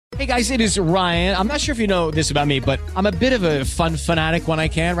Hey guys, it is Ryan. I'm not sure if you know this about me, but I'm a bit of a fun fanatic when I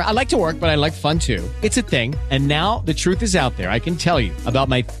can. I like to work, but I like fun too. It's a thing. And now the truth is out there. I can tell you about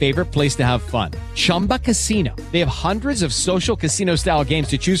my favorite place to have fun. Chumba Casino. They have hundreds of social casino style games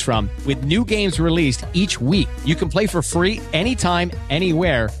to choose from with new games released each week. You can play for free anytime,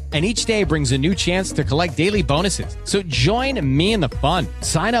 anywhere. And each day brings a new chance to collect daily bonuses. So join me in the fun.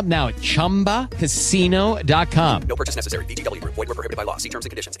 Sign up now at ChumbaCasino.com. No purchase necessary. VGW Group. Void where prohibited by law. See terms and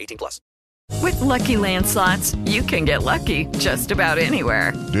conditions. 18+. With Lucky Land Slots, you can get lucky just about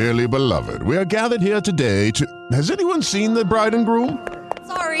anywhere. Dearly beloved, we are gathered here today to... Has anyone seen the bride and groom?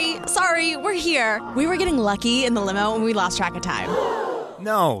 Sorry, we're here. We were getting lucky in the limo and we lost track of time.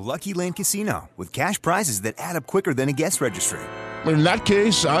 No, Lucky Land Casino, with cash prizes that add up quicker than a guest registry. In that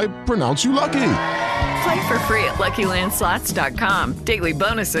case, I pronounce you lucky. Play for free at LuckyLandSlots.com. Daily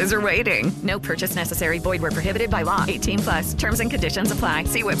bonuses are waiting. No purchase necessary. Void where prohibited by law. 18+. Terms and conditions apply.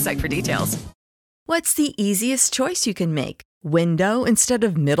 See website for details. What's the easiest choice you can make? Window instead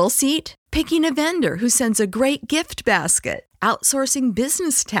of middle seat? Picking a vendor who sends a great gift basket? Outsourcing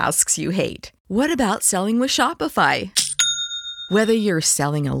business tasks you hate? What about selling with Shopify? Whether you're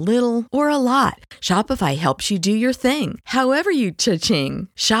selling a little or a lot, Shopify helps you do your thing, however you cha-ching.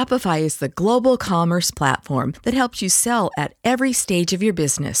 Shopify is the global commerce platform that helps you sell at every stage of your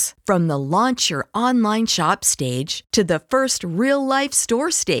business. From the launch your online shop stage to the first real-life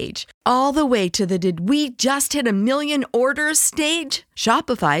store stage, all the way to the did we just hit 1 million orders stage.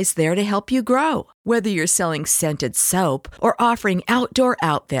 Shopify's there to help you grow. Whether you're selling scented soap or offering outdoor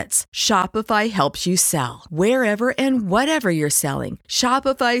outfits, Shopify helps you sell. Wherever and whatever you're selling,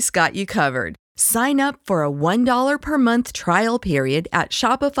 Shopify's got you covered. Sign up for a $1 per month trial period at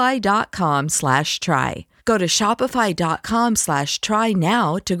shopify.com/try. Go to shopify.com/try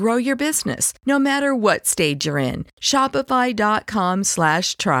now to grow your business, no matter what stage you're in.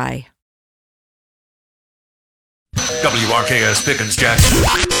 Shopify.com/try. WRKS Pickens Jackson.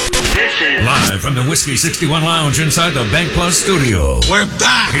 Live from the Whiskey 61 Lounge inside the Bank Plus studio. We're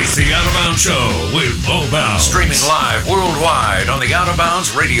back. It's the Out of Bounds Show with Bo Bounds. Streaming live worldwide on the Out of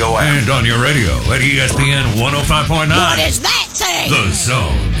Bounds radio app. And on your radio at ESPN 105.9. What is that thing? The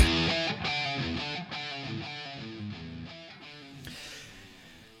Zone.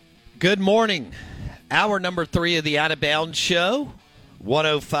 Good morning. Hour number 3 of the Out of Bounds Show.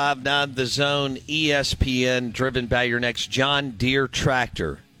 105.9 The Zone, ESPN, driven by your next John Deere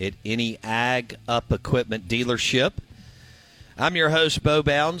tractor at any Ag Up Equipment dealership. I'm your host, Bo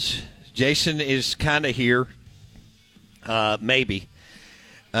Bounds. Jason is kind of here, maybe.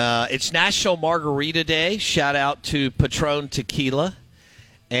 It's National Margarita Day. Shout out to Patron Tequila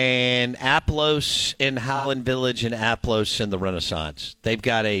and Aplos in Highland Village and Aplos in the Renaissance. They've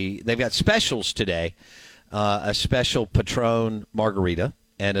got specials today. A special Patron Margarita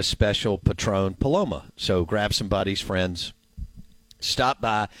and a special Patron Paloma. So grab some buddies, friends. Stop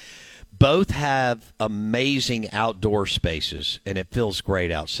by. Both have amazing outdoor spaces, and it feels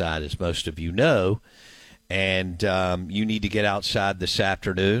great outside, as most of you know. And you need to get outside this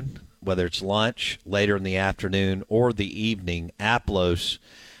afternoon, whether it's lunch, later in the afternoon, or the evening. Aplos,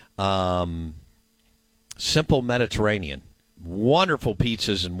 Simple Mediterranean. Wonderful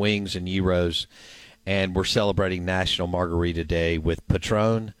pizzas and wings and gyros. And we're celebrating National Margarita Day with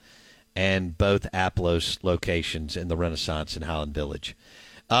Patron and both Aplos locations in the Renaissance in Highland Village.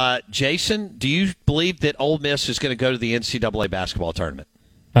 Jason, do you believe that Ole Miss is going to go to the NCAA basketball tournament?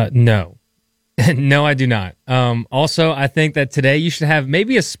 No. No, I do not. Also, I think that today you should have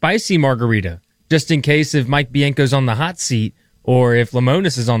maybe a spicy margarita, just in case if Mike Bianco's on the hot seat or if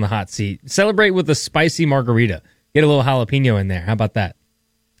Lamonis is on the hot seat. Celebrate with a spicy margarita. Get a little jalapeno in there. How about that?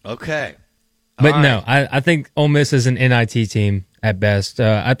 Okay. But no, I think Ole Miss is an NIT team at best.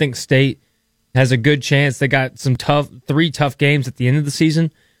 I think State has a good chance. They got some 3 tough games at the end of the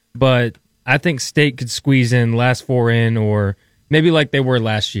season, but I think State could squeeze in last 4 in, or maybe like they were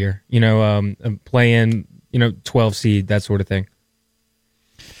last year, play in, 12 seed, that sort of thing.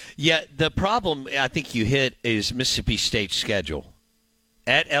 Yeah, the problem I think you hit is Mississippi State's schedule.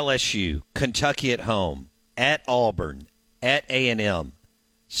 At LSU, Kentucky at home, at Auburn, at A&M.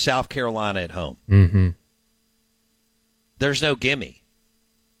 South Carolina at home. Mm-hmm. There's no gimme.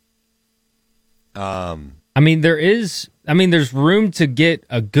 There's room to get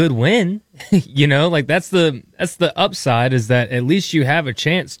a good win. That's the upside, is that at least you have a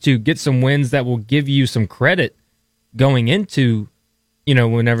chance to get some wins that will give you some credit going into,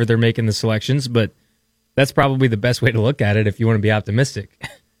 whenever they're making the selections. But that's probably the best way to look at it if you want to be optimistic.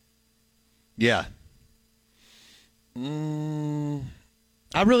 Yeah.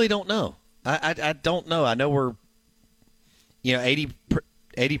 I really don't know. I don't know. I know we're, 80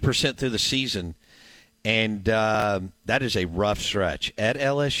 80% through the season. And that is a rough stretch. At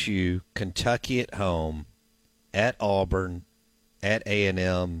LSU, Kentucky at home, at Auburn, at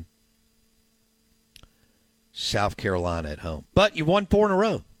A&M, South Carolina at home. But you won 4 in a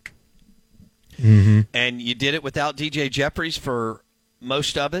row. Mm-hmm. And you did it without DJ Jeffries for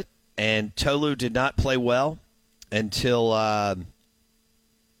most of it. And Tolu did not play well until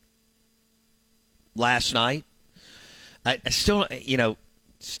last night. I still,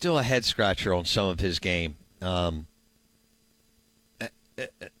 still a head scratcher on some of his game. I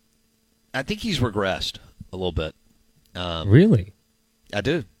think he's regressed a little bit. Really? I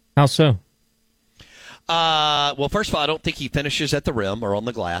do. How so? Well, first of all, I don't think he finishes at the rim or on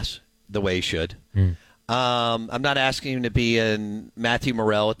the glass the way he should. I'm not asking him to be in Matthew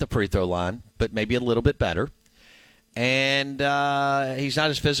Morrell at the free throw line, but maybe a little bit better. And he's not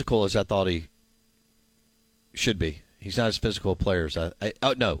as physical as I thought he should be. He's not as physical a player as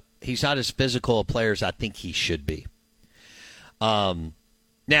he's not as physical a player as I think he should be.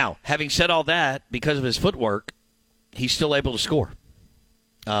 Now, having said all that, because of his footwork, he's still able to score.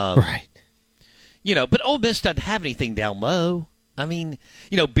 Right. But Ole Miss doesn't have anything down low. I mean,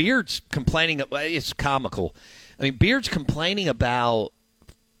 Beard's complaining. It's comical. I mean, Beard's complaining about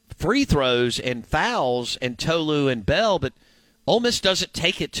free throws and fouls and Tolu and Bell, but Ole Miss doesn't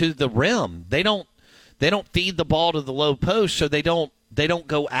take it to the rim. They don't feed the ball to the low post, so they don't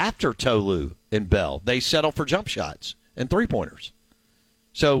go after Tolu and Bell. They settle for jump shots and three-pointers.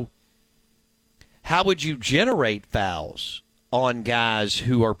 So how would you generate fouls on guys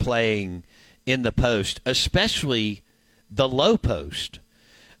who are playing in the post, especially the low post?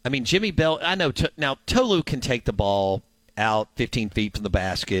 I mean, Jimmy Bell, I know now Tolu can take the ball out 15 feet from the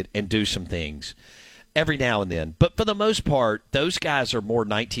basket and do some things every now and then. But for the most part, those guys are more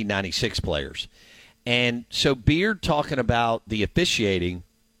 1996 players. And so Beard talking about the officiating,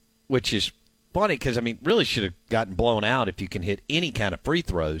 which is funny because, really should have gotten blown out if you can hit any kind of free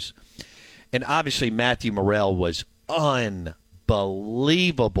throws. And obviously Matthew Morrell was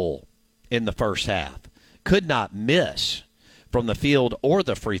unbelievable in the first half. Could not miss from the field or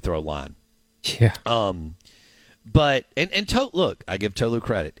the free throw line. Yeah. But look, I give Tolu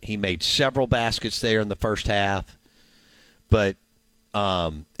credit. He made several baskets there in the first half. But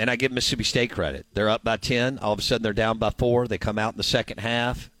and I give Mississippi State credit. They're up by 10. All of a sudden they're down by 4. They come out in the second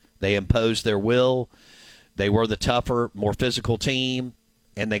half. They imposed their will. They were the tougher, more physical team,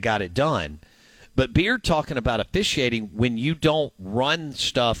 and they got it done. But Beard talking about officiating when you don't run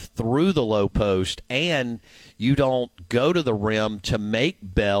stuff through the low post and you don't go to the rim to make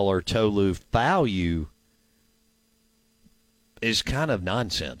Bell or Tolu foul you is kind of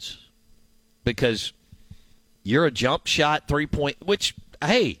nonsense. Because you're a jump shot 3-point, which,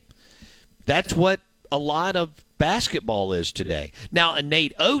 hey, that's what a lot of basketball is today. Now,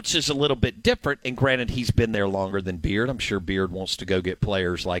 Nate Oates is a little bit different, and granted, he's been there longer than Beard. I'm sure Beard wants to go get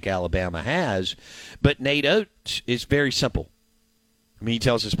players like Alabama has. But Nate Oates is very simple. He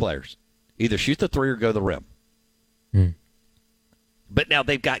tells his players, either shoot the three or go to the rim. But now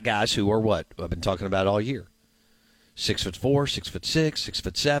they've got guys who are what? I've been talking about all year. 6'4", 6'6",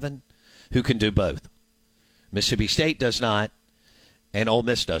 6'7", who can do both. Mississippi State does not, and Ole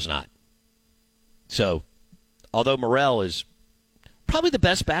Miss does not. So, although Morrell is probably the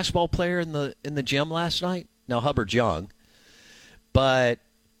best basketball player in the gym last night. Now, Hubbard's young. But,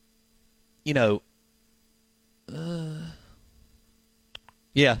 yeah.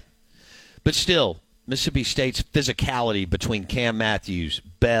 But still, Mississippi State's physicality between Cam Matthews,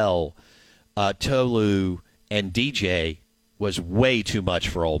 Bell, Tolu, and DJ was way too much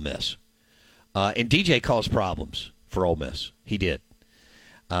for Ole Miss. And DJ caused problems for Ole Miss. He did.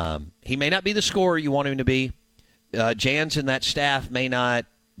 He may not be the scorer you want him to be. Jans and that staff may not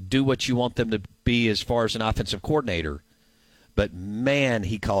do what you want them to be as far as an offensive coordinator. But, man,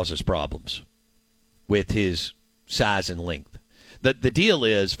 he causes problems with his size and length. The deal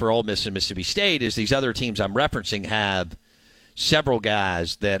is for Ole Miss and Mississippi State is these other teams I'm referencing have several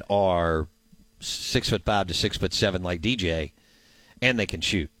guys that are 6'5" to 6'7" like DJ, and they can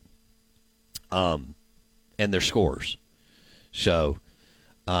shoot. And they're scorers. So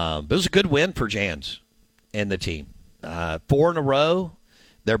it was a good win for Jans and the team. 4 in a row.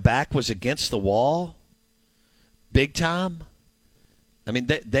 Their back was against the wall big time.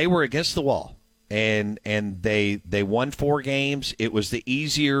 They were against the wall. And they won 4 games. It was the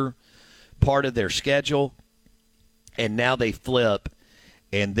easier part of their schedule. And now they flip.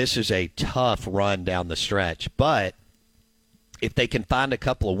 And this is a tough run down the stretch. But if they can find a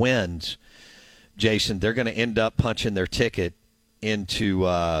couple of wins, Jason, they're going to end up punching their ticket into,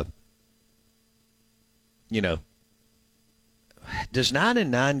 Does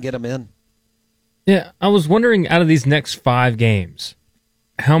 9-9 get them in? Yeah, I was wondering, out of these next 5 games,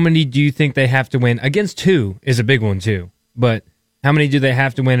 how many do you think they have to win? Against 2 is a big one too, but how many do they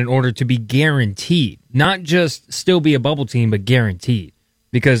have to win in order to be guaranteed? Not just still be a bubble team, but guaranteed.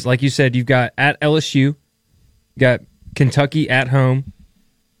 Because like you said, you've got at LSU, you got Kentucky at home,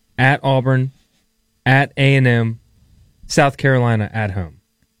 at Auburn, at A&M, South Carolina at home.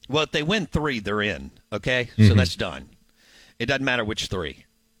 Well, if they win 3, they're in, okay? So that's done. It doesn't matter which 3.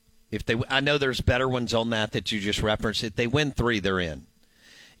 I know there's better ones on that you just referenced. If they win 3, they're in.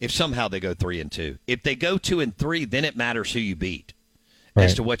 If somehow they go 3-2. If they go 2-3, then it matters who you beat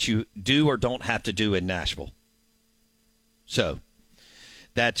as to what you do or don't have to do in Nashville. So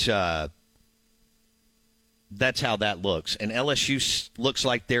that's how that looks. And LSU looks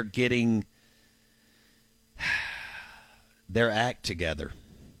like they're getting their act together.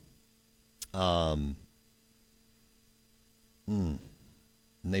 And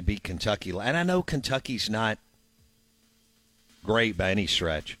they beat Kentucky. And I know Kentucky's not great by any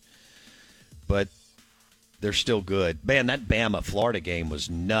stretch, but they're still good. Man, that Bama-Florida game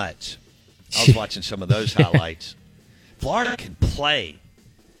was nuts. I was watching some of those highlights. Florida can play.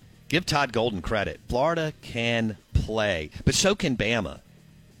 Give Todd Golden credit. Florida can play, but so can Bama.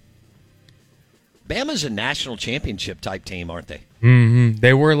 Bama's a national championship type team, aren't they? Mm-hmm.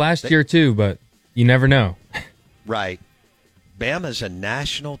 They were last year too, but you never know. Right. Bama's a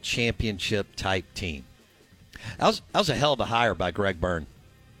national championship type team. That was a hell of a hire by Greg Byrne.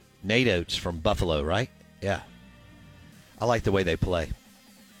 Nate Oates from Buffalo, right? Yeah. I like the way they play.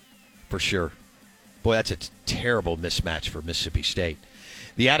 For sure. Boy, that's a terrible mismatch for Mississippi State.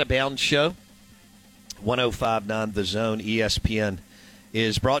 The Out of Bounds Show, 105.9 The Zone, ESPN,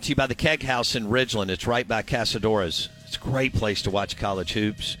 is brought to you by the Keg House in Ridgeland. It's right by Casadora's. It's a great place to watch college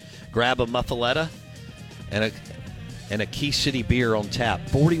hoops. Grab a muffaletta and a Key City beer on tap.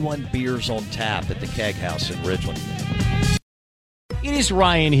 41 beers on tap at the Keg House in Ridgeland. It is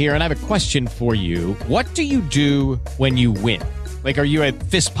Ryan here, and I have a question for you. What do you do when you win? Like, are you a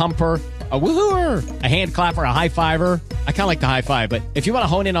fist pumper, a woohooer, a hand clapper, a high fiver? I kind of like the high five, but if you want to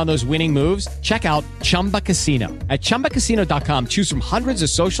hone in on those winning moves, check out Chumba Casino. At ChumbaCasino.com, choose from hundreds of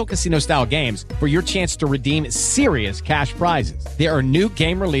social casino-style games for your chance to redeem serious cash prizes. There are new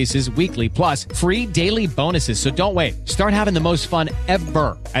game releases weekly, plus free daily bonuses. So don't wait. Start having the most fun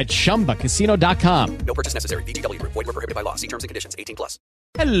ever at ChumbaCasino.com. No purchase necessary. VGW. Void where prohibited by law. See terms and conditions. 18+.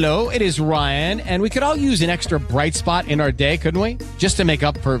 Hello, it is Ryan, and we could all use an extra bright spot in our day, couldn't we? Just to make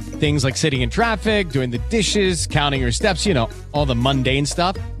up for things like sitting in traffic, doing the dishes, counting your steps, you know, all the mundane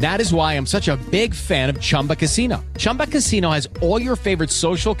stuff. That is why I'm such a big fan of Chumba Casino. Chumba Casino has all your favorite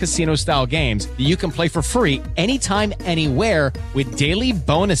social casino-style games that you can play for free anytime, anywhere with daily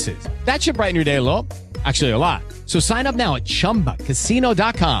bonuses. That should brighten your day a little. Actually, a lot. So sign up now at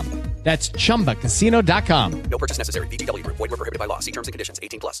ChumbaCasino.com. That's ChumbaCasino.com. No purchase necessary. VGW. Void where prohibited by law. See terms and conditions.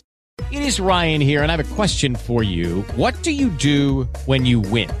 18+. It is Ryan here, and I have a question for you. What do you do when you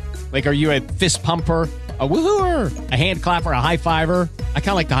win? Like, are you a fist pumper, a woohooer, a hand clapper, a high fiver? I kind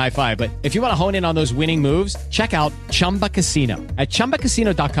of like the high five, but if you want to hone in on those winning moves, check out Chumba Casino. At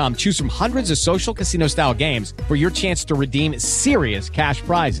ChumbaCasino.com, choose from hundreds of social casino-style games for your chance to redeem serious cash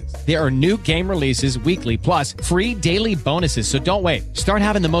prizes. There are new game releases weekly, plus free daily bonuses. So don't wait. Start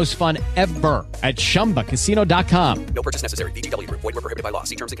having the most fun ever at ChumbaCasino.com. No purchase necessary. VGW. Void where prohibited by law.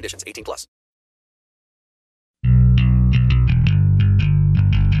 See terms and conditions. 18+.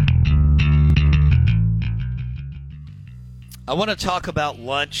 I want to talk about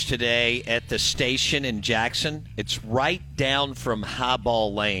lunch today at the station in Jackson. It's right down from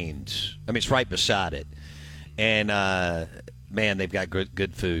Highball Lanes. I mean, it's right beside it. And, man, they've got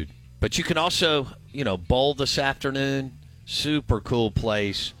good food. But you can also, bowl this afternoon. Super cool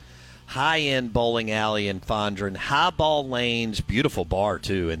place. High-end bowling alley in Fondren. Highball Lanes. Beautiful bar,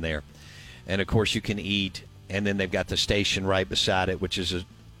 too, in there. And, of course, you can eat. And then they've got the station right beside it, which is a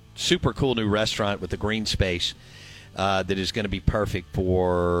super cool new restaurant with a green space. That is going to be perfect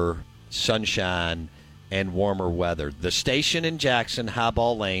for sunshine and warmer weather. The station in Jackson,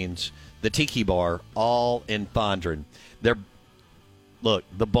 Highball Lanes, the Tiki Bar, all in Fondren. Look,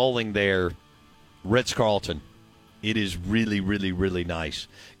 the bowling there, Ritz-Carlton, it is really, really, really nice.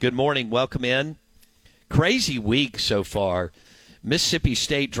 Good morning. Welcome in. Crazy week so far. Mississippi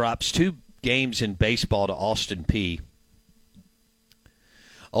State drops 2 games in baseball to Austin Peay.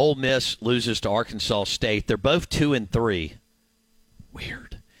 Ole Miss loses to Arkansas State. They're both 2-3.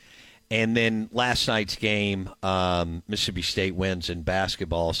 Weird. And then last night's game, Mississippi State wins in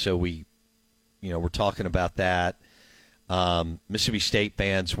basketball. So we're talking about that. Mississippi State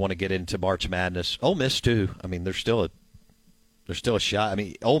fans want to get into March Madness. Ole Miss too. I mean, they're still There's still a shot. I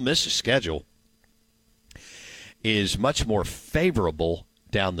mean, Ole Miss's schedule is much more favorable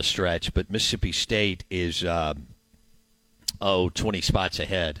down the stretch, but Mississippi State is 20 spots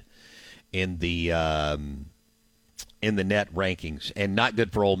ahead in the net rankings, and not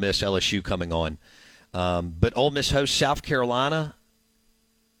good for Ole Miss. LSU coming on, but Ole Miss hosts South Carolina.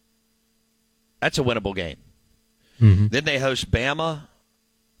 That's a winnable game. Mm-hmm. Then they host Bama.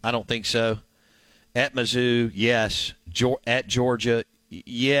 I don't think so. At Mizzou, yes. At Georgia,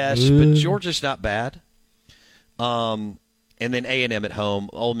 yes. But Georgia's not bad. And then A&M at home.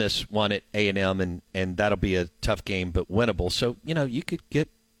 Ole Miss won at A&M, and that'll be a tough game, but winnable. So, you could get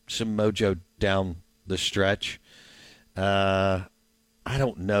some mojo down the stretch. I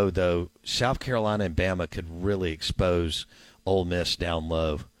don't know, though. South Carolina and Bama could really expose Ole Miss down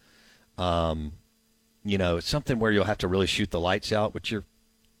low. It's something where you'll have to really shoot the lights out, which you're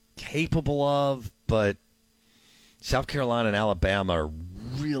capable of, but South Carolina and Alabama are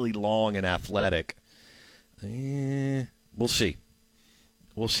really long and athletic. We'll see.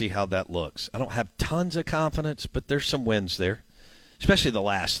 We'll see how that looks. I don't have tons of confidence, but there's some wins there, especially the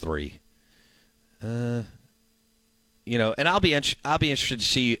last three. And I'll be interested to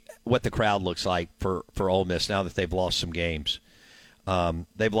see what the crowd looks like for Ole Miss now that they've lost some games.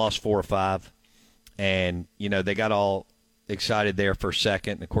 They've lost 4 or 5, and they got all excited there for a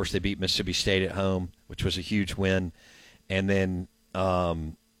second. And of course, they beat Mississippi State at home, which was a huge win. And then,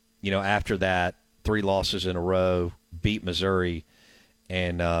 after that, 3 losses in a row, beat Missouri,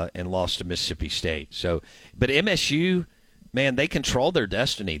 and lost to Mississippi State. So, but MSU, man, they control their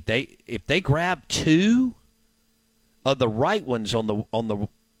destiny. If they grab 2 of the right ones on the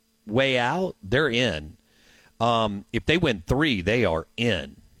way out, they're in. If they win 3, they are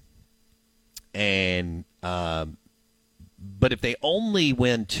in. And but if they only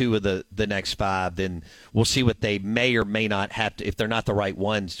win 2 of the next 5, then we'll see what they may or may not have to, if they're not the right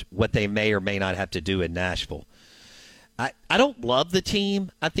ones, what they may or may not have to do in Nashville. I don't love the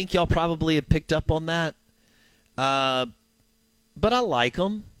team. I think y'all probably have picked up on that. But I like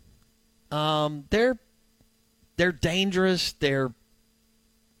them. They're dangerous. They're,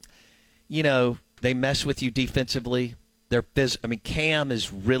 they mess with you defensively. Cam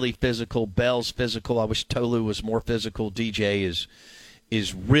is really physical. Bell's physical. I wish Tolu was more physical. DJ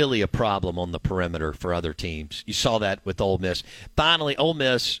is really a problem on the perimeter for other teams. You saw that with Ole Miss. Finally, Ole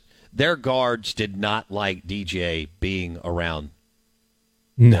Miss, their guards did not like DJ being around.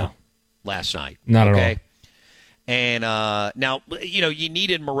 No. Last night. Not at all. And now, you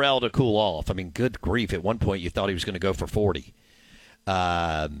needed Morrell to cool off. I mean, good grief. At one point, you thought he was going to go for 40.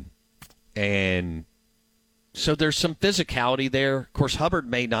 And so there's some physicality there. Of course, Hubbard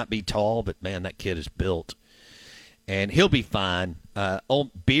may not be tall, but, man, that kid is built. And he'll be fine.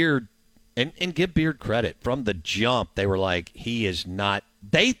 Beard, and give Beard credit. From the jump, they were like, he is not.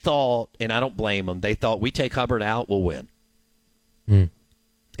 They thought, and I don't blame them, they thought, we take Hubbard out, we'll win. And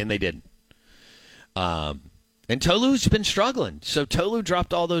they didn't. And Tolu's been struggling. So Tolu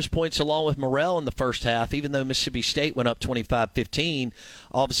dropped all those points along with Morrell in the first half, even though Mississippi State went up 25-15.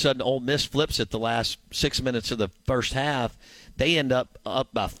 All of a sudden, Ole Miss flips at the last 6 minutes of the first half. They end up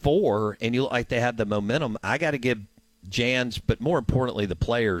by 4, and you look like they have the momentum. I got to give Jans, but more importantly, the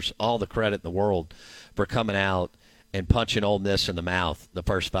players, all the credit in the world for coming out and punching Ole Miss in the mouth the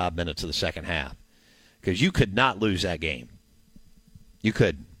first 5 minutes of the second half. Because you could not lose that game. You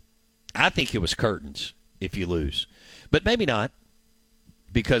couldn't. I think it was curtains if you lose. But maybe not,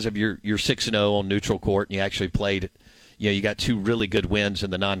 because of your 6-0 on neutral court, and you actually played, you got 2 really good wins in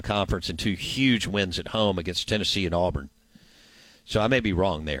the non-conference and 2 huge wins at home against Tennessee and Auburn. So I may be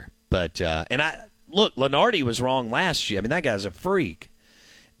wrong there. But, look, Lenardi was wrong last year. I mean, that guy's a freak.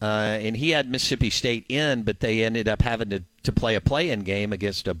 And he had Mississippi State in, but they ended up having to play a play-in game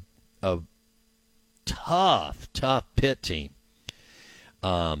against a tough Pitt team,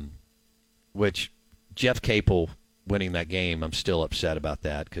 which Jeff Capel winning that game, I'm still upset about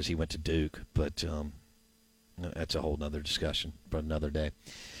that because he went to Duke. But that's a whole other discussion for another day.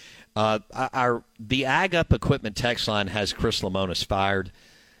 The Ag Up Equipment text line has Chris Lemonis fired.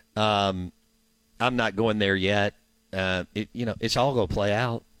 I'm not going there yet. It's all going to play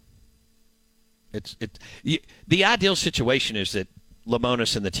out. The ideal situation is that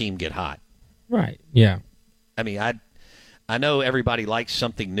Lemonis and the team get hot. Right. Yeah. I mean, I know everybody likes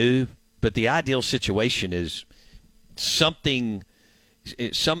something new, but the ideal situation is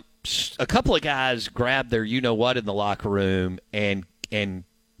a couple of guys grab their you-know-what in the locker room and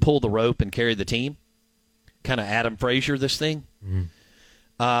pull the rope and carry the team. Kind of Adam Frazier, this thing.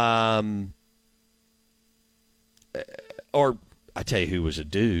 Or I tell you who was a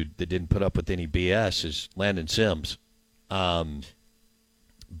dude that didn't put up with any BS is Landon Sims.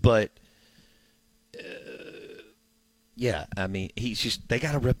 But yeah, I mean, they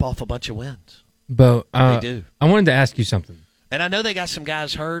got to rip off a bunch of wins. But they do. I wanted to ask you something. And I know they got some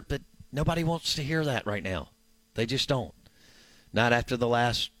guys hurt, but nobody wants to hear that right now. They just don't. Not after the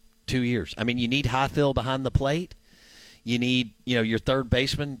last 2 years. I mean, you need Highfield behind the plate. You need, your third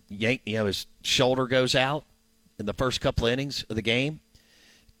baseman, his shoulder goes out in the first couple of innings of the game,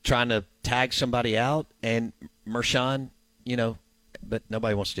 trying to tag somebody out. And Mershon, but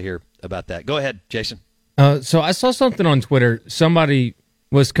nobody wants to hear about that. Go ahead, Jason. So I saw something on Twitter. Somebody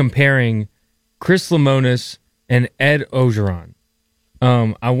was comparing Chris Lemonis and Ed Ogeron.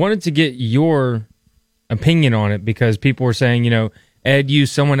 I wanted to get your opinion on it because people were saying, Ed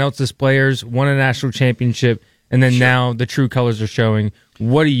used someone else's players, won a national championship, and then now the true colors are showing.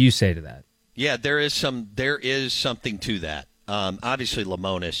 What do you say to that? Yeah, there is something to that. Obviously,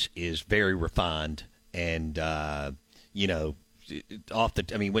 Lemonis is very refined and, went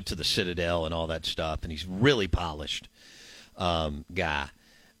to the Citadel and all that stuff, and he's really polished guy.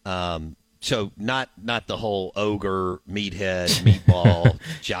 So not the whole ogre, meathead, meatball,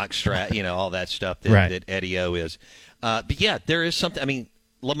 jockstrap, all that stuff that Eddie O is. But yeah, there is something. I mean,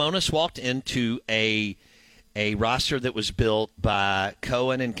 Lemonis walked into a roster that was built by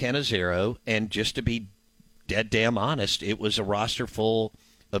Cohen and Cannizzaro, and just to be dead damn honest, it was a roster full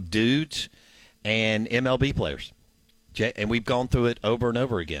of dudes and MLB players. And we've gone through it over and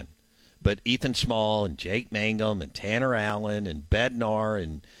over again. But Ethan Small and Jake Mangum and Tanner Allen and Bednar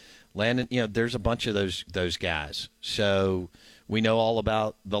and Landon, there's a bunch of those guys. So we know all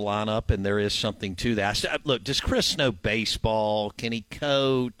about the lineup, and there is something to that. Look, does Chris know baseball? Can he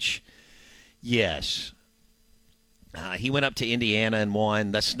coach? Yes. He went up to Indiana and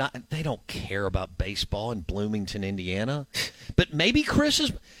won. They don't care about baseball in Bloomington, Indiana. But maybe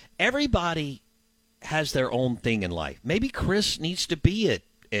everybody has their own thing in life. Maybe Chris needs to be at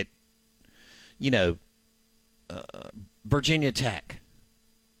Virginia Tech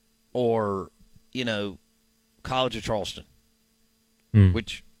or, College of Charleston,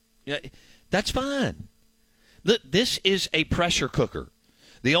 which that's fine. This is a pressure cooker.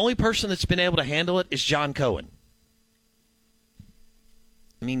 The only person that's been able to handle it is John Cohen.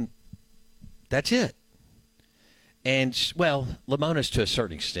 I mean, that's it. And, Lemonis to a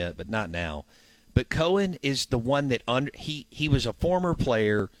certain extent, but not now. But Cohen is the one that he was a former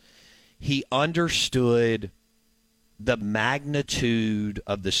player. He understood the magnitude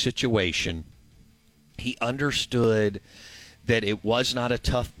of the situation. He understood that it was not a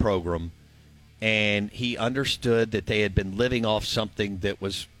tough program, and he understood that they had been living off something that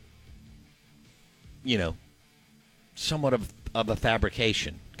was, somewhat of a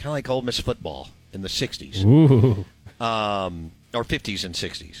fabrication, kind of like Ole Miss football in the 60s. Ooh. Or 50s and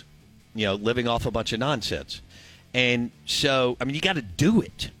 60s. Living off a bunch of nonsense. And so, you got to do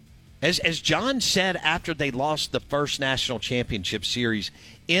it. As John said after they lost the first national championship series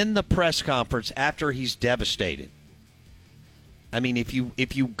in the press conference after he's devastated.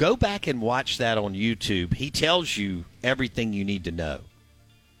 If you go back and watch that on YouTube, he tells you everything you need to know.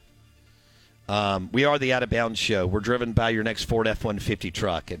 We are the Out of Bounds Show. We're driven by your next Ford F-150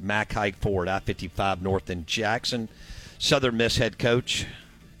 truck at Mack Hike Ford, I-55 North in Jackson. Southern Miss head coach,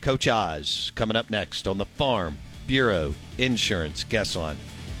 Coach Oz, coming up next on the Farm Bureau Insurance Guest Line.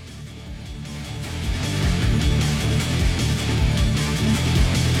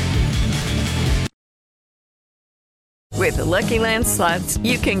 With the Lucky Land Slots,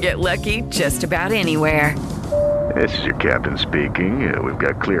 you can get lucky just about anywhere. This is your captain speaking. We've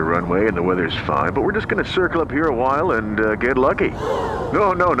got clear runway and the weather's fine, but we're just going to circle up here a while and get lucky.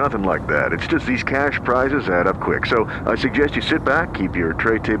 No, nothing like that. It's just these cash prizes add up quick. So I suggest you sit back, keep your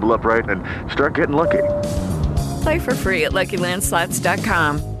tray table upright, and start getting lucky. Play for free at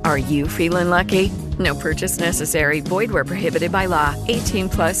LuckyLandSlots.com. Are you feeling lucky? No purchase necessary. Void where prohibited by law.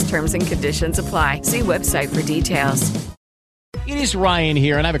 18+ terms and conditions apply. See website for details. It is Ryan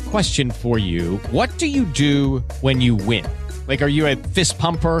here, and I have a question for you. What do you do when you win? Like, are you a fist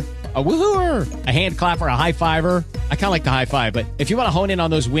pumper, a woohooer, a hand clapper, a high fiver? I kind of like the high five, but if you want to hone in on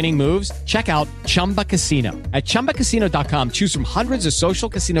those winning moves, check out Chumba Casino. At ChumbaCasino.com, choose from hundreds of social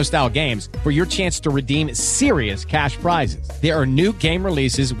casino-style games for your chance to redeem serious cash prizes. There are new game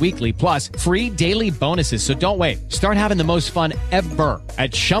releases weekly, plus free daily bonuses, so don't wait. Start having the most fun ever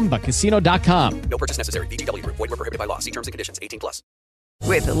at ChumbaCasino.com. No purchase necessary. VGW. Void where prohibited by law. See terms and conditions. 18+.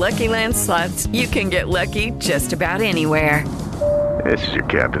 With the Lucky Land Slots, you can get lucky just about anywhere. This is your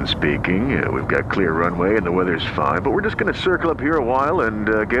captain speaking. We've got clear runway and the weather's fine, but we're just going to circle up here a while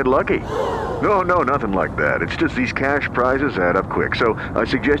and get lucky. No, nothing like that. It's just these cash prizes add up quick. So I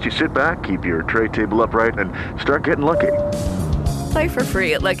suggest you sit back, keep your tray table upright, and start getting lucky. Play for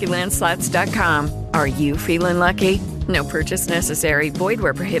free at LuckyLandSlots.com. Are you feeling lucky? No purchase necessary. Void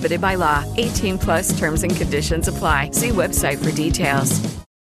where prohibited by law. 18 plus terms and conditions apply. See website for details.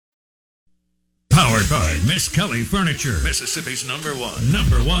 Powered by Miss Kelly Furniture, Mississippi's number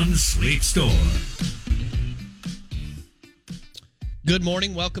one sleep store. Good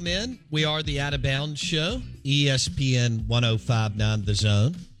morning. Welcome in. We are the Out of Bounds Show, ESPN 105.9 The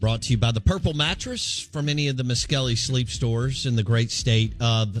Zone, brought to you by the Purple Mattress from any of the Miss Kelly sleep stores in the great state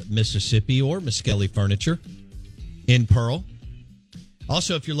of Mississippi, or Miss Kelly Furniture in Pearl.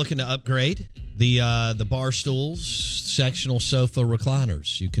 Also, if you're looking to upgrade the bar stools, sectional sofa,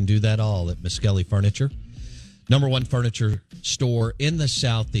 recliners, you can do that all at Miss Kelly Furniture. Number one furniture store in the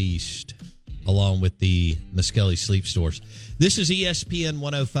Southeast, along with the Miss Kelly sleep stores. This is ESPN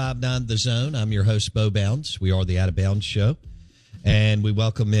 105.9 The Zone. I'm your host, Bo Bounds. We are the Out of Bounds Show. And we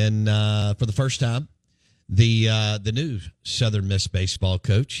welcome in, for the first time, the new Southern Miss baseball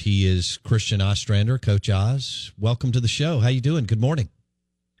coach. He is Christian Ostrander. Coach Oz, welcome to the show. How you doing? Good morning.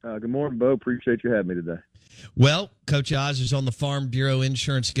 Good morning, Bo. Appreciate you having me today. Well, Coach Oz is on the Farm Bureau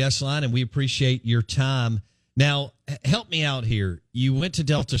Insurance guest line, and we appreciate your time. Now, help me out here. You went to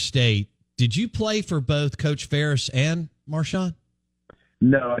Delta State. Did you play for both Coach Ferris and Marchand?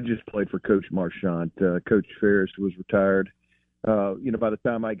 No, I just played for Coach Marchand. Coach Ferris was retired, by the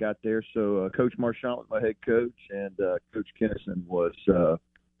time I got there. So Coach Marchand was my head coach, and Coach Kennison was the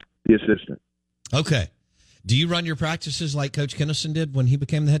assistant. Okay. Do you run your practices like Coach Kennison did when he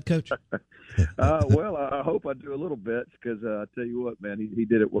became the head coach? Well, I hope I do a little bit, because I tell you what, man, he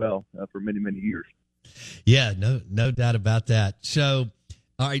did it well for many, many years. Yeah, no doubt about that. So,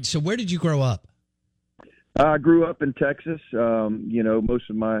 all right, so where did you grow up? I grew up in Texas. Most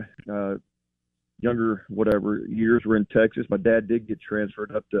of my younger years were in Texas. My dad did get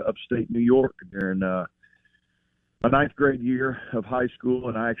transferred up to upstate New York during my ninth grade year of high school,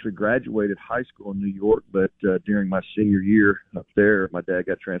 and I actually graduated high school in New York. But during my senior year up there, my dad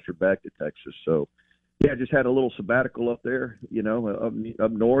got transferred back to Texas. So, yeah, I just had a little sabbatical up there,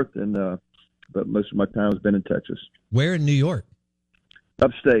 up north, and but most of my time has been in Texas. Where in New York?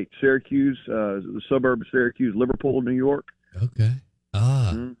 Upstate, Syracuse, the suburb of Syracuse, Liverpool, New York. Okay.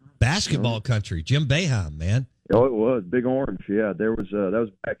 Basketball country. Jim Boeheim, man. Oh, it was Big Orange. Yeah, there was that was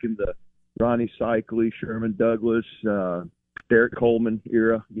back in the Ronnie Cycli, Sherman Douglas, Derek Coleman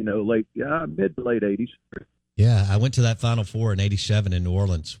era. Mid to late 80s. Yeah, I went to that Final Four in '87 in New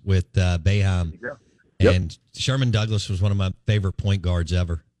Orleans with Boeheim, and Sherman Douglas was one of my favorite point guards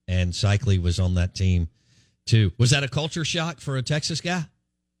ever, and Cycli was on that team too. Was that a culture shock for a Texas guy?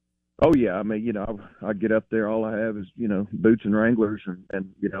 Oh yeah, I mean, I get up there, all I have is boots and Wranglers,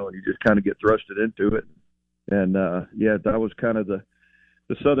 and you just kind of get thrusted into it, and that was kind of the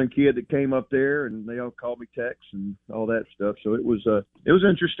Southern kid that came up there, and they all called me Tex and all that stuff. So it was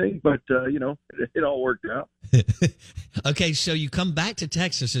interesting, but it all worked out. Okay, so you come back to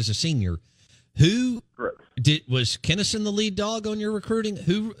Texas as a senior. Was Kennison the lead dog on your recruiting?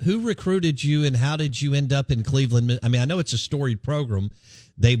 Who recruited you, and how did you end up in Cleveland? I mean, I know it's a storied program.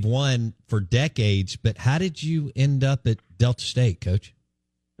 They've won for decades, but how did you end up at Delta State, Coach?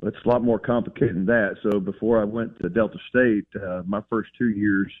 It's a lot more complicated than that. So before I went to Delta State, my first 2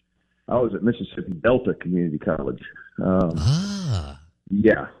 years, I was at Mississippi Delta Community College.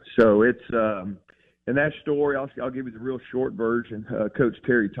 Yeah. So it's and that story, I'll give you the real short version. Coach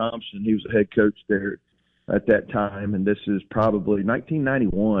Terry Thompson, he was the head coach there at that time, and this is probably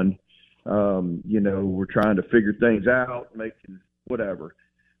 1991. We're trying to figure things out, making whatever.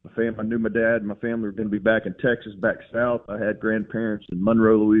 I knew my dad and my family were going to be back in Texas, back south. I had grandparents in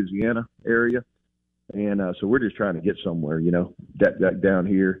Monroe, Louisiana area. And so we're just trying to get somewhere, that down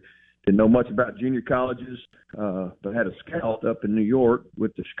here. Didn't know much about junior colleges, but had a scout up in New York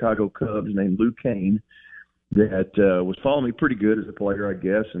with the Chicago Cubs named Lou Kane that was following me pretty good as a player, I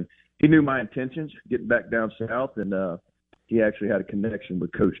guess. And he knew my intentions, getting back down south. And he actually had a connection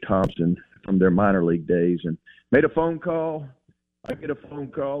with Coach Thompson from their minor league days and made a phone call. I get a phone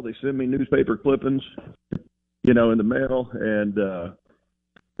call. They send me newspaper clippings, in the mail, and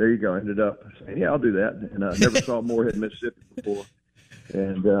there you go. I ended up saying, yeah, I'll do that. And I never saw Morehead, Mississippi before.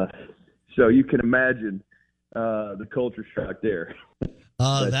 And so you can imagine the culture shock there.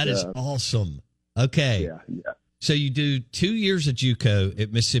 That is awesome. Okay. Yeah. So you do 2 years of JUCO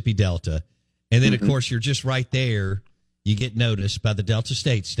at Mississippi Delta, and then, of course, you're just right there. You get noticed by the Delta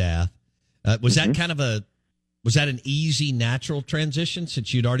State staff. Was that kind of Was that an easy, natural transition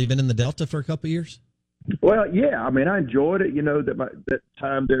since you'd already been in the Delta for a couple of years? Well, yeah. I mean, I enjoyed it. That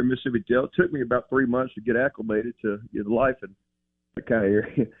time there in Mississippi Delta took me about 3 months to get acclimated to life in that kind of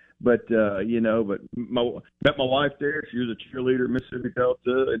area. But met my wife there. She was a cheerleader at Mississippi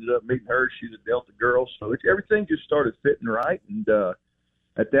Delta. Ended up meeting her. She's a Delta girl. So everything just started fitting right. And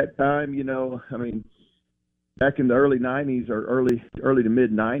at that time, back in the early 90s or early to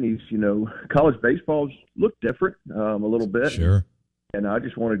mid 90s, college baseball looked different a little bit. Sure. And I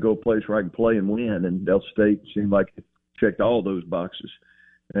just wanted to go a place where I could play and win. And Delta State seemed like it checked all those boxes.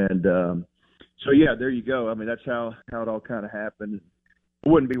 And so, yeah, there you go. I mean, that's how it all kind of happened. I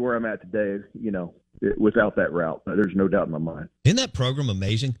wouldn't be where I'm at today, without that route. There's no doubt in my mind. Isn't that program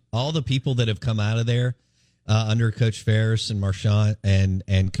amazing? All the people that have come out of there under Coach Ferris and Marchand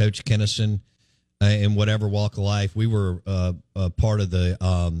and Coach Kennison in whatever walk of life. We were a part of the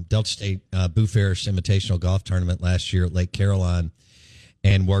Delta State Boo Ferris Invitational Golf Tournament last year at Lake Caroline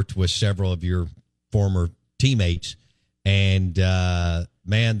and worked with several of your former teammates. And,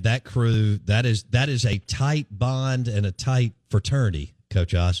 man, that crew, that is a tight bond and a tight fraternity,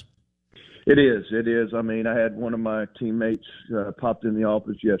 Coach Oz. It is. I mean, I had one of my teammates popped in the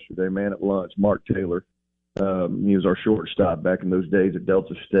office yesterday, man, at lunch, Mark Taylor. He was our shortstop back in those days at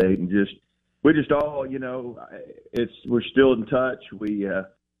Delta State. And we just all, we're still in touch. We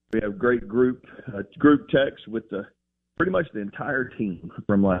have great group texts with pretty much the entire team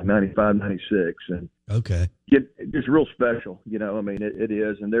from like 95, 96. And okay. It's real special, it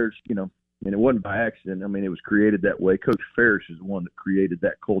is. And there's, and it wasn't by accident. I mean, it was created that way. Coach Ferris is the one that created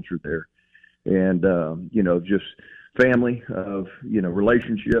that culture there. And, just family of,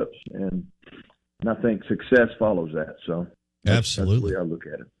 relationships. And I think success follows that. So absolutely. That's the way I look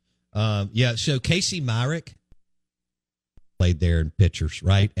at it. So Casey Myrick played there in pitchers,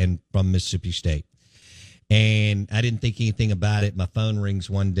 right? And from Mississippi State. And I didn't think anything about it. My phone rings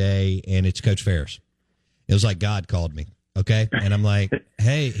one day, and it's Coach Ferris. It was like God called me, okay? And I'm like,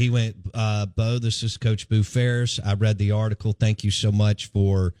 hey, he went, Bo, this is Coach Boo Ferris. I read the article. Thank you so much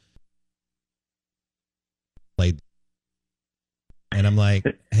for played. And I'm like,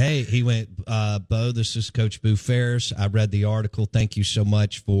 hey, he went, Bo, this is Coach Boo Ferris. I read the article. Thank you so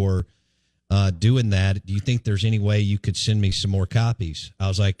much for doing that. Do you think there's any way you could send me some more copies? I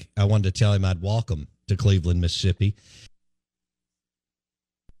was like, I wanted to tell him I'd walk him to Cleveland, Mississippi.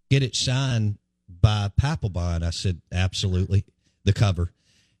 Get it signed by Papelbon. I said, absolutely, the cover.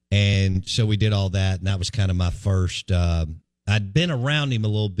 And so we did all that, and that was kind of my first I'd been around him a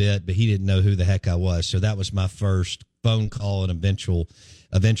little bit, but he didn't know who the heck I was. So that was my first phone call and eventual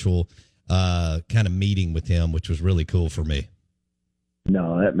kind of meeting with him, which was really cool for me.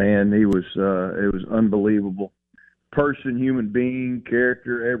 No, that man, it was unbelievable. Person, human being,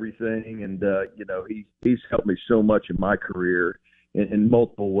 character, everything. And, he's helped me so much in my career in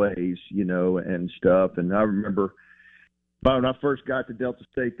multiple ways, and stuff. And I remember when I first got to Delta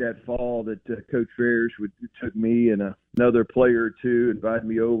State that fall that Coach Ferris took me and another player or two, invited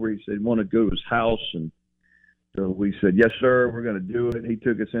me over. He said, want to go to his house. And so we said, yes, sir, we're going to do it. He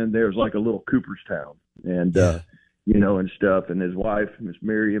took us in there. It was like a little Cooperstown and, and stuff. And his wife, Miss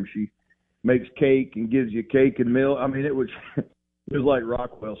Miriam, she makes cake and gives you cake and milk. I mean, it was like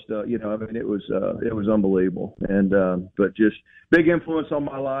Rockwell stuff, it was unbelievable. And, but just big influence on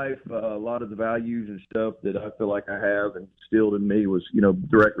my life. A lot of the values and stuff that I feel like I have instilled in me was,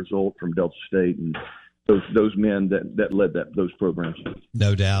 direct result from Delta State and those men that led those programs.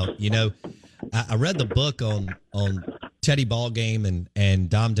 No doubt. I read the book on Teddy Ballgame and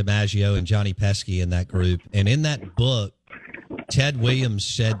Dom DiMaggio and Johnny Pesky in that group. And in that book, Ted Williams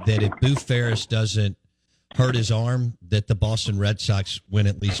said that if Boo Ferris doesn't hurt his arm, that the Boston Red Sox win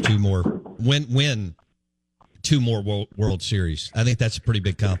at least two more World Series. I think that's a pretty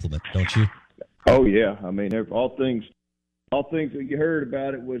big compliment, don't you? Oh yeah, I mean, all things that you heard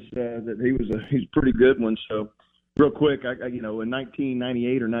about it was that he's a pretty good one. So real quick, I in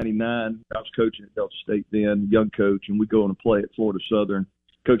 1998 or 99, I was coaching at Delta State then, young coach, and we go on and play at Florida Southern.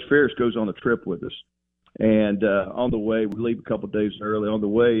 Coach Ferris goes on a trip with us, and on the way, we leave a couple of days early. On the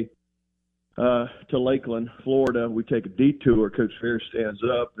way to Lakeland, Florida, we take a detour. Coach Ferris stands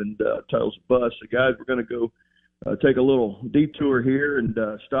up and tells the bus, guys, we're going to go take a little detour here and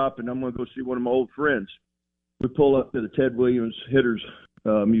stop, and I'm going to go see one of my old friends. We pull up to the Ted Williams Hitters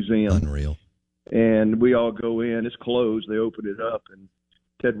Museum. Unreal. And we all go in. It's closed. They open it up, and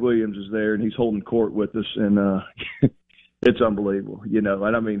Ted Williams is there, and he's holding court with us, and it's unbelievable, And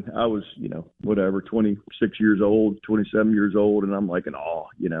I mean, I was, 26 years old, 27 years old, and I'm like in awe,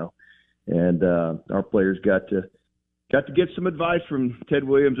 And our players got to got to get some advice from Ted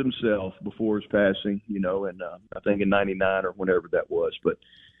Williams himself before his passing, and I think in '99 or whenever that was. But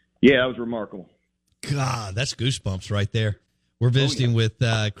yeah, it was remarkable. God, that's goosebumps right there. We're visiting with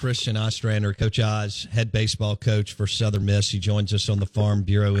Christian Ostrander, Coach Oz, head baseball coach for Southern Miss. He joins us on the Farm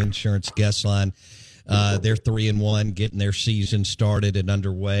Bureau Insurance guest line. They're 3-1, getting their season started and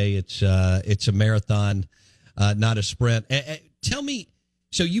underway. It's a marathon, not a sprint. Tell me,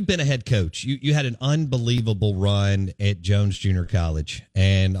 so you've been a head coach. You had an unbelievable run at Jones Junior College,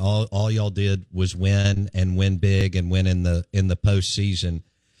 and all y'all did was win and win big and win in the postseason.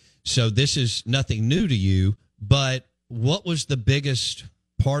 So this is nothing new to you, but what was the biggest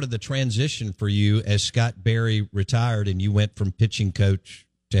part of the transition for you as Scott Berry retired and you went from pitching coach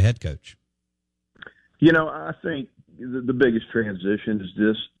to head coach? I think the biggest transition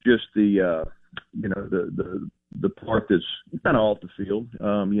is just the the part that's kind of off the field.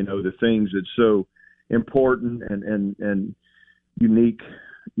 The things that's so important and unique,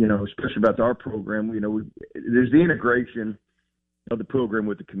 especially about our program. There's the integration of the program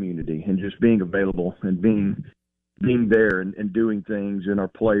with the community and just being available and being there and doing things and our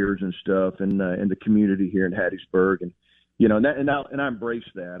players and stuff and the community here in Hattiesburg and I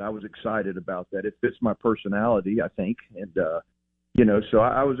embraced that. I was excited about that. It fits my personality, I think, and so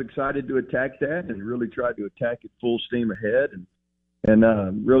I was excited to attack that and really tried to attack it full steam ahead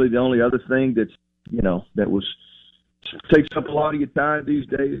and really the only other thing that's that was takes up a lot of your time these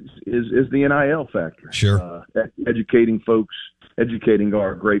days is the NIL factor. Sure, educating folks, educating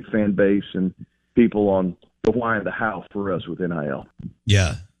our great fan base and people on the why and the how for us with NIL.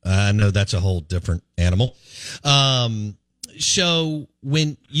 Yeah, I know that's a whole different animal. So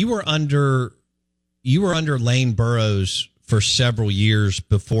when you were under Lane Burroughs for several years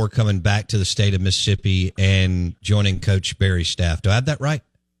before coming back to the state of Mississippi and joining Coach Berry's staff, do I have that right?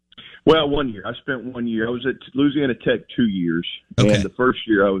 Well, 1 year. I spent 1 year. I was at Louisiana Tech 2 years. Okay. And the first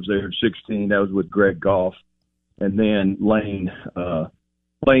year I was there in 16, that was with Greg Goff. And then Lane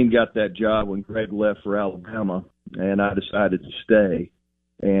got that job when Greg left for Alabama, and I decided to stay.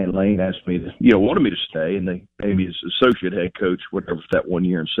 And Lane asked me wanted me to stay, and they made me as associate head coach, whatever, for that 1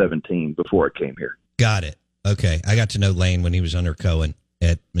 year in 17 before I came here. Got it. Okay. I got to know Lane when he was under Cohen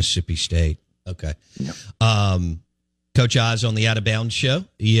at Mississippi State. Okay. Yeah. Coach Oz on the Out of Bounds show,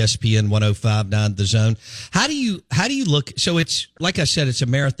 ESPN 105.9 The Zone. How do you look? So it's, like I said, it's a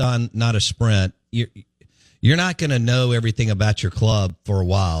marathon, not a sprint. You're not going to know everything about your club for a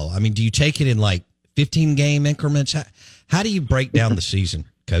while. I mean, do you take it in like 15-game increments? How do you break down the season,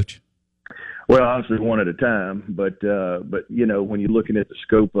 Coach? Well, obviously one at a time, but when you're looking at the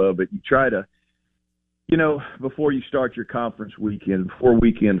scope of it, you try to, before you start your conference weekend, before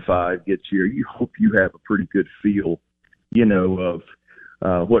weekend 5 gets here, you hope you have a pretty good feel, of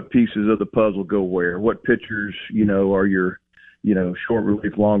what pieces of the puzzle go where, what pitchers, are your, short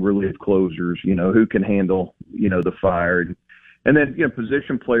relief, long relief closers, who can handle, the fire. And then,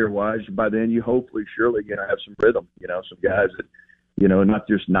 position player wise, by then you hopefully, surely, have some rhythm, some guys that, not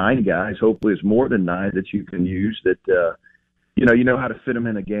just 9 guys, hopefully it's more than 9 that you can use that, you know how to fit them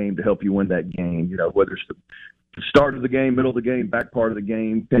in a game to help you win that game, whether it's the start of the game, middle of the game, back part of the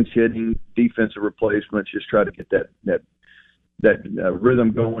game, pinch hitting, defensive replacements, just try to get that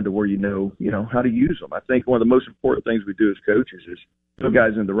rhythm going to where you know how to use them. I think one of the most important things we do as coaches is put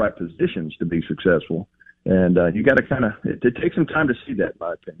guys in the right positions to be successful. And you got to it takes some time to see that, in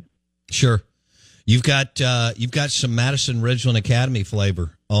my opinion. Sure. You've got some Madison Ridgeland Academy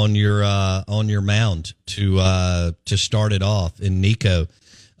flavor on your mound to start it off in Nico.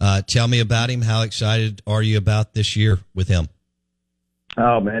 Tell me about him. How excited are you about this year with him?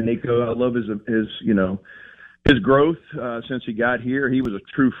 Oh man, Nico, I love his growth since he got here. He was a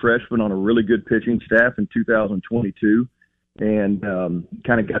true freshman on a really good pitching staff in 2022, and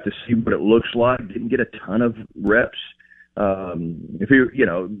kind of got to see what it looks like. Didn't get a ton of reps,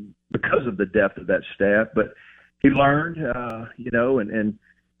 because of the depth of that staff, but he learned,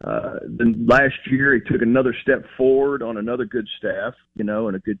 then last year he took another step forward on another good staff, and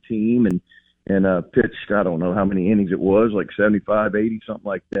a good team, and pitched, I don't know how many innings it was, like 75, 80, something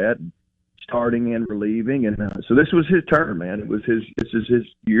like that, and starting and relieving. And so this was his turn, man. This is his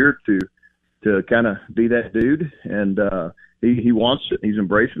year to kind of be that dude. And he wants it. He's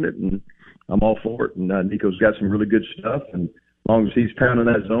embracing it, and I'm all for it. And Nico's got some really good stuff. And as long as he's pounding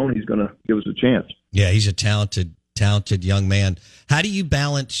that zone, he's going to give us a chance. Yeah, he's a talented young man. How do you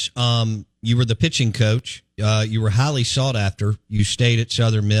balance, you were the pitching coach. You were highly sought after. You stayed at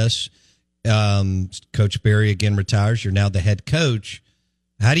Southern Miss. Coach Berry again retires. You're now the head coach.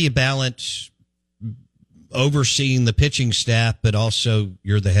 How do you balance overseeing the pitching staff, but also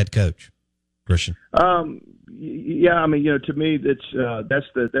you're the head coach, Christian? Yeah, I mean, to me, that's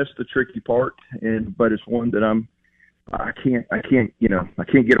the tricky part, but it's one that I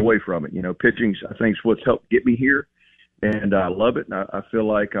can't get away from it. Pitching, I think, is what's helped get me here, and I love it. And I feel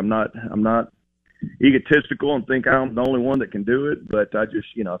like I'm not egotistical and think I'm the only one that can do it, but I just,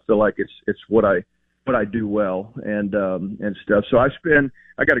 I feel like it's what I do well and stuff. So I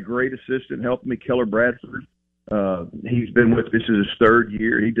got a great assistant helping me, Keller Bradford. He's been with, this is his third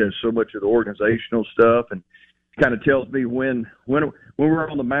year. He does so much of the organizational stuff and kind of tells me when we're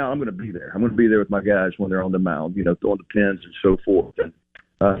on the mound, I'm going to be there. I'm going to be there with my guys when they're on the mound, throwing the pins and so forth. And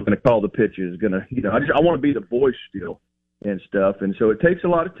I'm going to call the pitches. I want to be the voice still and stuff. And so it takes a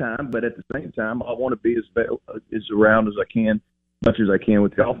lot of time, but at the same time, I want to be as around as I can, much as I can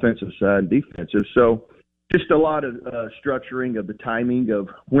with the offensive side and defensive. So just a lot of structuring of the timing of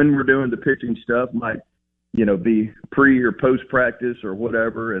when we're doing the pitching stuff might, be pre or post practice or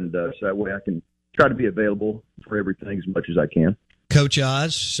whatever. And so that way I can try to be available for everything as much as I can. Coach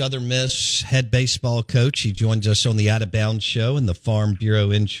Oz, Southern Miss head baseball coach. He joins us on the Out of Bounds show and the Farm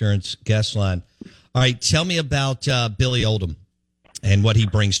Bureau Insurance guest line. All right, tell me about Billy Oldham and what he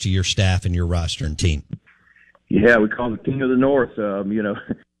brings to your staff and your roster and team. Yeah, we call him the King of the North.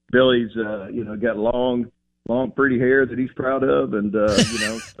 Billy's got long, pretty hair that he's proud of, and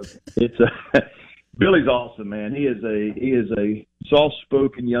it's Billy's awesome, man. He is a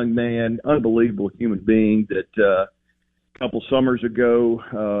soft-spoken young man, unbelievable human being. That a couple summers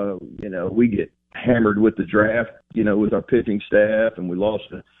ago, we get hammered with the draft, with our pitching staff, and we lost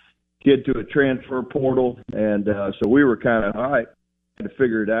a kid to a transfer portal, and so we were kind of all right, had to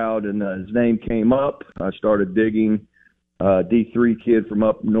figure it out. And his name came up. I started digging. D3 kid from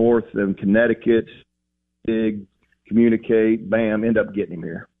up north in Connecticut. Dig, communicate, bam, end up getting him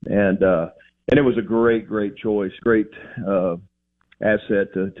here, and it was a great choice, great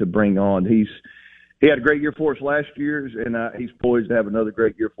asset to bring on. He had a great year for us last year, and he's poised to have another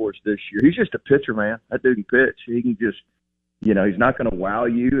great year for us this year. He's just a pitcher, man. That dude can pitch. He can just, he's not going to wow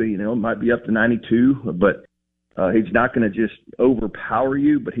you. It might be up to 92, but he's not going to just overpower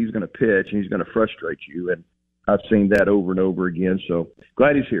you, but he's going to pitch, and he's going to frustrate you. And I've seen that over and over again. So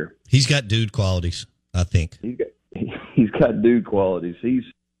glad he's here. He's got dude qualities, I think. He's got dude qualities.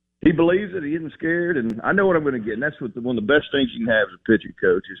 He believes it. He isn't scared, and I know what I'm going to get. And that's one of the best things you can have as a pitching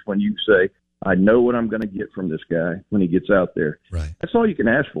coach is when you say, I know what I'm going to get from this guy when he gets out there. Right. That's all you can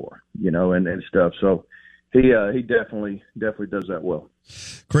ask for, and stuff. So he definitely does that well.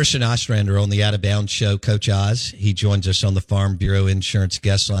 Christian Ostrander on the Out of Bounds show, Coach Oz. He joins us on the Farm Bureau Insurance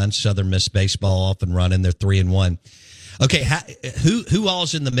guest line. Southern Miss baseball off and running. They're 3-1. Okay, who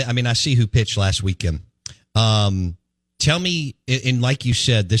all's in the? I mean, I see who pitched last weekend. Tell me, and like you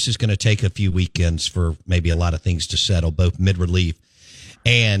said, this is going to take a few weekends for maybe a lot of things to settle, both mid-relief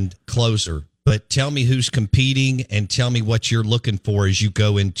and closer. But tell me who's competing and tell me what you're looking for as you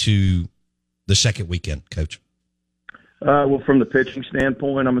go into the second weekend, Coach. Well, from the pitching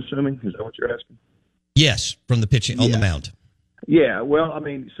standpoint, I'm assuming. Is that what you're asking? Yes, from the pitching on the mound. Yeah, well, I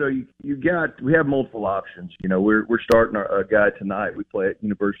mean, so we have multiple options. We're starting a guy tonight. We play at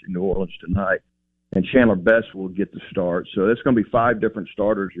University of New Orleans tonight. And Chandler Best will get the start. So that's going to be 5 different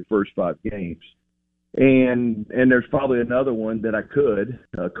starters your first 5 games. And there's probably another one that I could,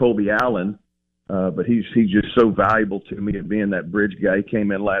 Colby Allen, but he's just so valuable to me at being that bridge guy. He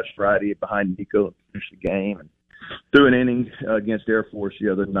came in last Friday behind Nico and finished the game and threw an inning against Air Force the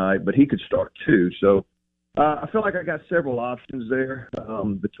other night, but he could start too. So I feel like I got several options there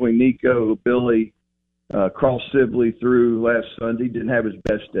between Nico, Billy, Cross Sibley threw last Sunday. Didn't have his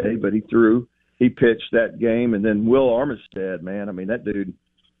best day, but he threw. He pitched that game, and then Will Armistead, man. I mean, that dude,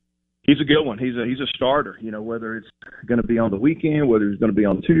 he's a good one. He's a starter. Whether it's going to be on the weekend, whether it's going to be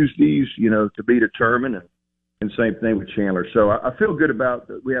on Tuesdays, to be determined. And same thing with Chandler. So I feel good about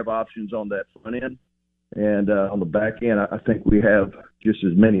that. We have options on that front end, and on the back end, I think we have just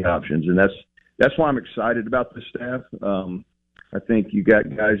as many options, and that's why I'm excited about the staff. I think you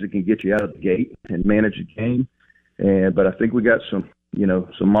got guys that can get you out of the gate and manage the game, but I think we got some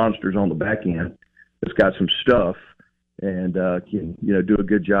monsters on the back end that's got some stuff and can, do a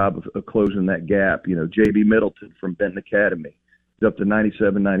good job of closing that gap. J.B. Middleton from Benton Academy is up to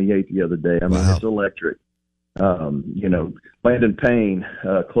 97, 98 the other day. I mean, It's electric. Landon Payne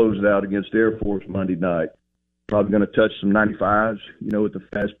closed out against Air Force Monday night. Probably going to touch some 95s, with the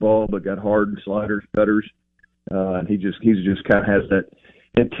fastball, but got hard and sliders, cutters. And he's just kind of has that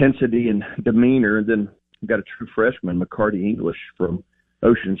intensity and demeanor. And then we've got a true freshman, McCarty English from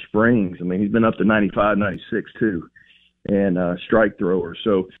Ocean Springs. I mean, he's been up to 95, 96 too, and strike thrower.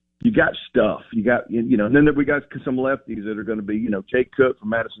 So you got stuff. You got, and then we got some lefties that are going to be, Jake Cook from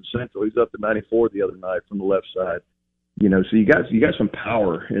Madison Central. He's up at 94 the other night from the left side. So you got some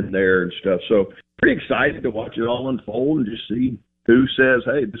power in there and stuff. So pretty excited to watch it all unfold and just see who says,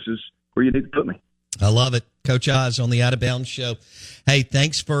 hey, this is where you need to put me. I love it. Coach Oz on the Out of Bounds Show. Hey,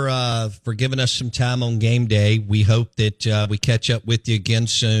 thanks for giving us some time on game day. We hope that we catch up with you again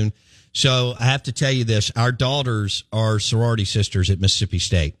soon. So I have to tell you this. Our daughters are sorority sisters at Mississippi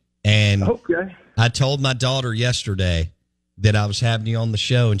State. And okay. I told my daughter yesterday that I was having you on the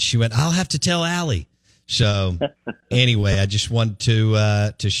show, and she went, I'll have to tell Allie. So anyway, I just wanted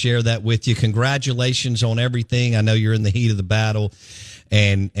to share that with you. Congratulations on everything. I know you're in the heat of the battle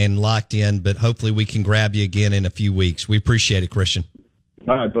and locked in, but hopefully we can grab you again in a few weeks. We appreciate it, Christian.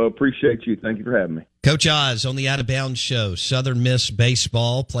 All right, Bo. Appreciate you. Thank you for having me. Coach Oz on the Out of Bounds Show. Southern Miss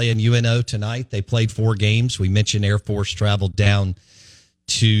baseball playing UNO tonight. They played 4 games. We mentioned Air Force traveled down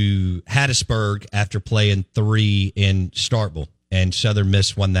to Hattiesburg after playing 3 in Starkville, and Southern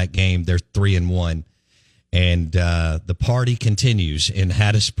Miss won that game. They're 3-1. And the party continues in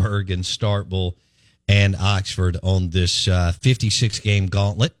Hattiesburg and Starkville and Oxford on this 56-game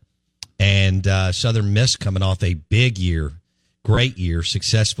gauntlet. And Southern Miss coming off a big year, great year,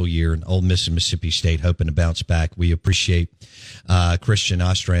 successful year, and Ole Miss and Mississippi State hoping to bounce back. We appreciate Christian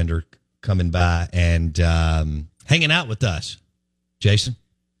Ostrander coming by and hanging out with us. Jason?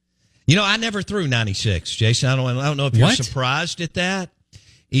 I never threw 96, Jason. I don't know if you're surprised at that.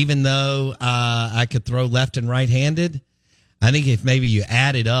 Even though I could throw left and right-handed, I think if maybe you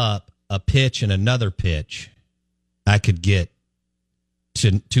added up a pitch and another pitch, I could get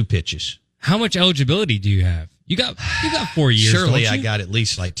to 2 pitches. How much eligibility do you have? You got 4 years. Surely don't you? I got at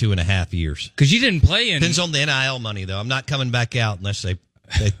least like 2.5 years. Because you didn't play in. Depends on the NIL money, though. I'm not coming back out unless they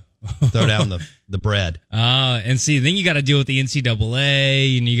throw down the bread. And see, then you got to deal with the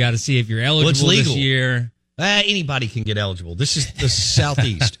NCAA, and you got to see if you're eligible this year. Anybody can get eligible. This is the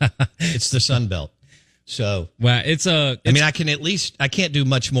Southeast. It's the Sun Belt. So, well, I can't do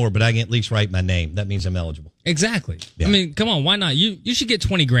much more, but I can at least write my name. That means I'm eligible. Exactly. Yeah. I mean, come on, why not? You should get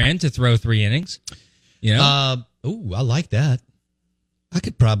 $20,000 to throw 3 innings. I like that. I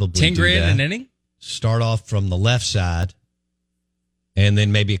could probably $10,000 an inning. Start off from the left side, and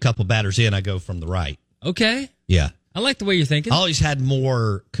then maybe a couple batters in, I go from the right. Okay. Yeah. I like the way you're thinking. I always had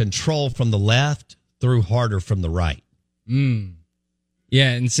more control from the left, threw harder from the right.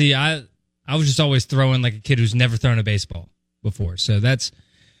 Yeah, and see, I was just always throwing like a kid who's never thrown a baseball before. So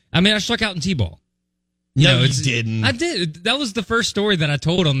I struck out in T-ball. You didn't. I did. That was the first story that I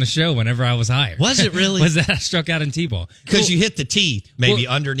told on the show whenever I was hired. Was it really? Was that I struck out in T-ball. Because you hit the tee maybe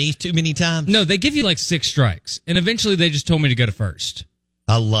underneath too many times? No, they give you like 6 strikes. And eventually they just told me to go to first.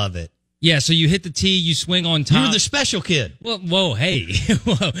 I love it. Yeah, so you hit the tee, you swing on top. You were the special kid. Well, whoa, hey.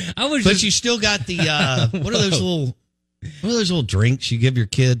 Whoa. But you still got the, what are those little drinks you give your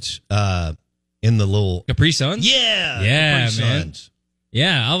kids in the little... Capri Suns? Yeah, Capri Suns.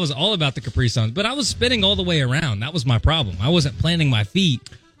 Yeah, I was all about the Capri Suns, but I was spinning all the way around. That was my problem. I wasn't planting my feet.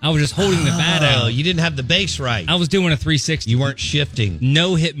 I was just holding the bat out. You didn't have the base right. I was doing a 360. You weren't shifting.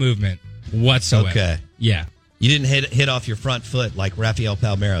 No hit movement whatsoever. Okay. Yeah. You didn't hit off your front foot like Rafael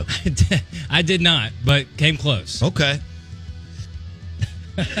Palmeiro. I did not, but came close. Okay.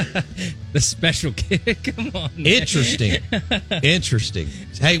 The special kid. Come on. Man. Interesting.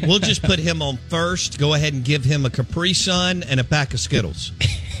 Hey, we'll just put him on first. Go ahead and give him a Capri Sun and a pack of Skittles.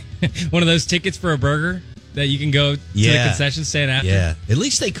 One of those tickets for a burger that you can go to the concession stand after. Yeah. At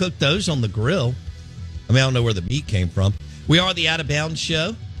least they cooked those on the grill. I don't know where the meat came from. We are the Out of Bounds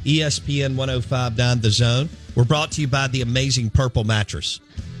Show, ESPN 105.9 The Zone. We're brought to you by the amazing Purple Mattress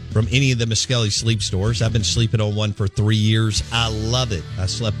from any of the Muskelly sleep stores. I've been sleeping on one for 3 years. I love it. I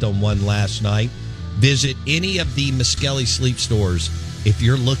slept on one last night. Visit any of the Muskelly sleep stores if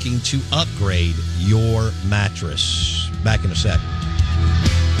you're looking to upgrade your mattress. Back in a sec.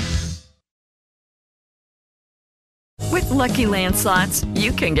 With Lucky Land Slots,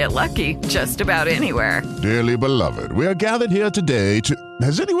 you can get lucky just about anywhere. Dearly beloved, we are gathered here today to...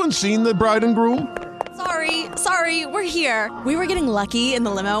 Has anyone seen the bride and groom? Sorry, we're here. We were getting lucky in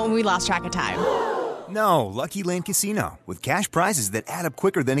the limo and we lost track of time. No, Lucky Land Casino, with cash prizes that add up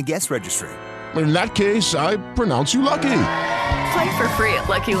quicker than a guest registry. In that case, I pronounce you lucky. Play for free at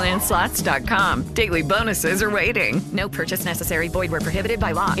LuckyLandSlots.com. Daily bonuses are waiting. No purchase necessary. Void where prohibited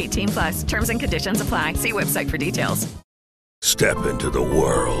by law. 18+. Terms and conditions apply. See website for details. Step into the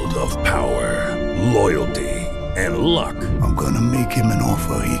world of power, loyalty, and luck. I'm going to make him an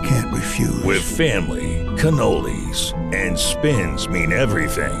offer he can't refuse. With family, cannolis, and spins mean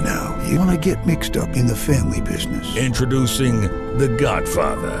everything. Now, you want to get mixed up in the family business. Introducing The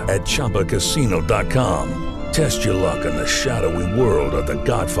Godfather at ChumbaCasino.com. Test your luck in the shadowy world of The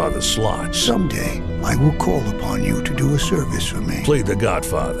Godfather slot. Someday, I will call upon you to do a service for me. Play The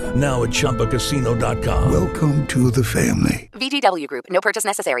Godfather now at ChumbaCasino.com. Welcome to the family. VGW Group. No purchase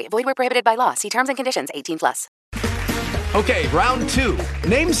necessary. Void where prohibited by law. See terms and conditions. 18+. Okay, round two.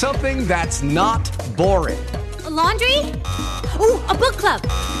 Name something that's not boring. A laundry? Ooh, a book club.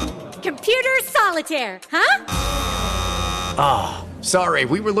 Computer solitaire, huh? Ah, sorry.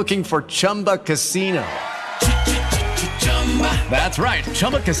 We were looking for Chumba Casino. That's right.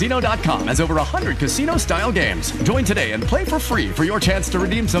 ChumbaCasino.com has over 100 casino-style games. Join today and play for free for your chance to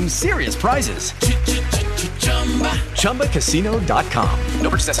redeem some serious prizes. ChumbaCasino.com. No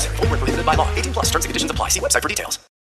purchase necessary. Void where prohibited by law. 18+. Terms and conditions apply. See website for details.